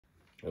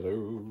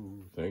Hello,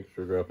 thanks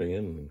for dropping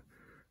in.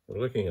 We're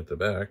looking at the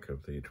back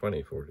of the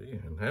 2040,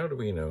 and how do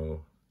we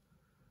know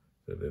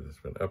that it has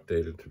been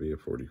updated to be a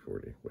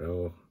 4040?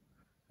 Well,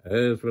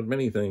 as with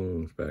many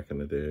things back in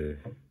the day,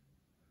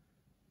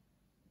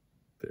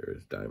 there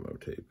is DYMO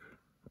tape,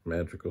 a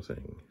magical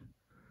thing.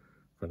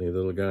 Funny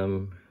little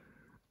gun,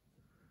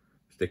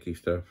 sticky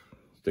stuff.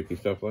 Sticky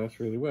stuff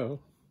lasts really well.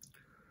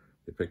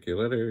 You pick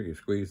your letter, you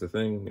squeeze the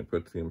thing, it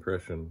puts the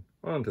impression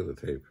onto the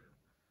tape,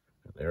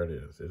 and there it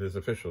is. It is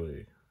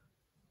officially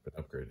been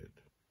upgraded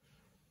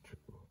to a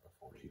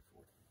 4040.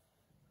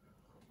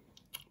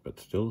 But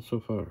still, so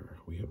far,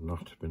 we have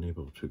not been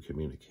able to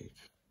communicate.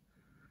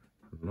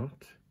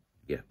 Not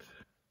yet.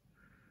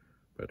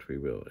 But we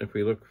will. If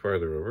we look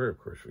farther over, of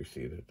course, we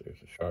see that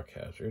there's a shock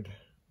hazard.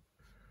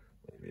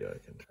 Maybe I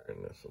can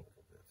turn this a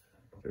little bit.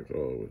 There's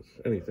always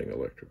anything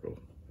electrical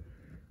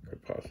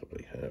could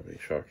possibly have a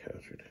shock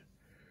hazard.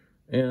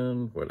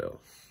 And what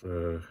else?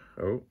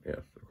 Oh,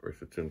 yes, of course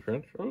it's in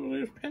French. Oh,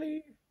 there's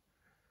Penny.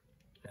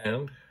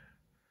 And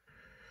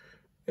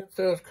it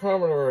says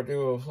Commodore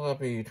Dual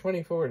Floppy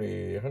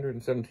 2040,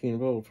 117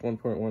 volts,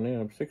 1.1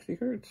 amps, 60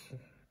 hertz.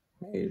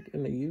 Made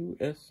in the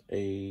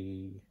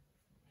USA.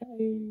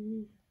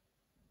 Penny.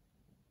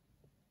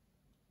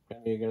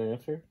 Penny, you gonna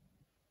answer?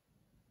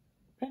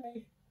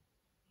 Penny.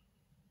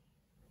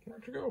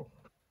 Where'd you go?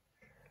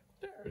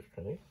 There's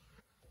Penny.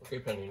 Okay,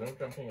 Penny, no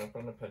jumping up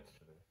on the pets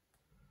today.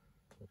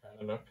 We've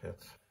had enough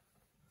pets.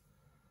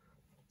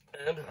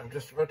 And I'm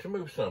just about to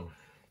move some.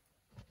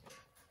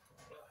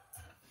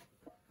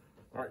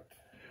 Alright,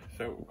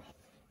 so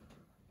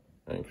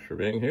thanks for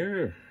being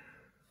here.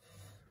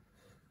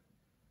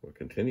 We'll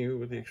continue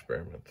with the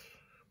experiments.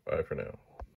 Bye for now.